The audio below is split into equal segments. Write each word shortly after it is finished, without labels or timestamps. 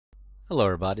Hello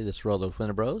everybody, this is Rollo with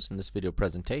Winter Bros. In this video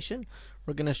presentation,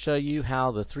 we're going to show you how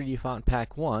the 3D Font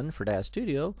Pack 1 for Daz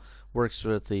Studio works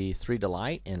with the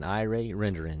 3Delight and Iray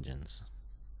render engines.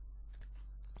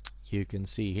 You can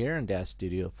see here in Daz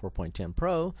Studio 4.10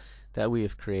 Pro that we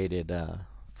have created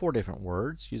 4 different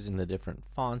words using the different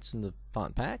fonts in the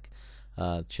font pack,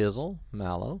 Chisel,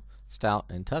 Mallow, Stout,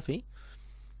 and Tuffy.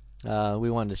 We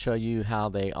wanted to show you how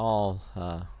they all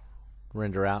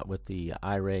render out with the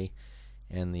Iray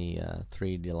and the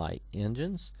 3Delight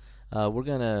engines. We're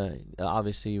going to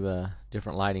obviously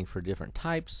different lighting for different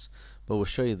types, but we'll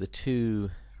show you the 2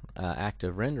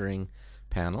 active rendering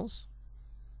panels.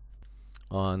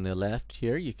 On the left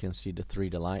here you can see the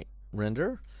 3Delight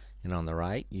render, and on the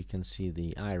right you can see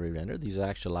the Iray render. These are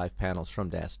actual live panels from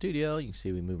Daz Studio. You can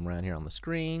see we move them around here on the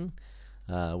screen.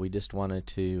 We just wanted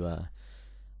to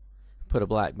put a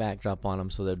black backdrop on them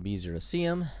so that it'd be easier to see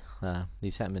them.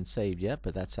 These haven't been saved yet,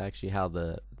 but that's actually how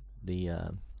the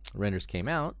renders came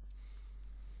out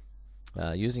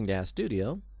using Daz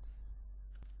Studio.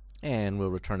 And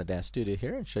we'll return to Daz Studio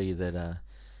here and show you that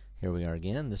here we are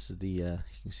again. This is the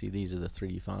you can see these are the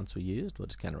 3D fonts we used. We'll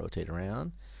just kind of rotate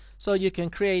around. So you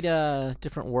can create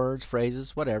different words,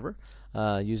 phrases, whatever,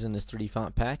 using this 3D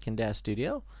font pack in Daz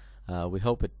Studio. We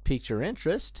hope it piqued your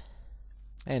interest.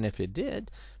 And if it did,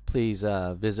 please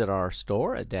visit our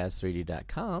store at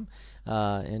daz3d.com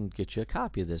and get you a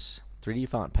copy of this 3D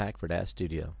font pack for Daz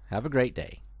Studio. Have a great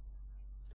day.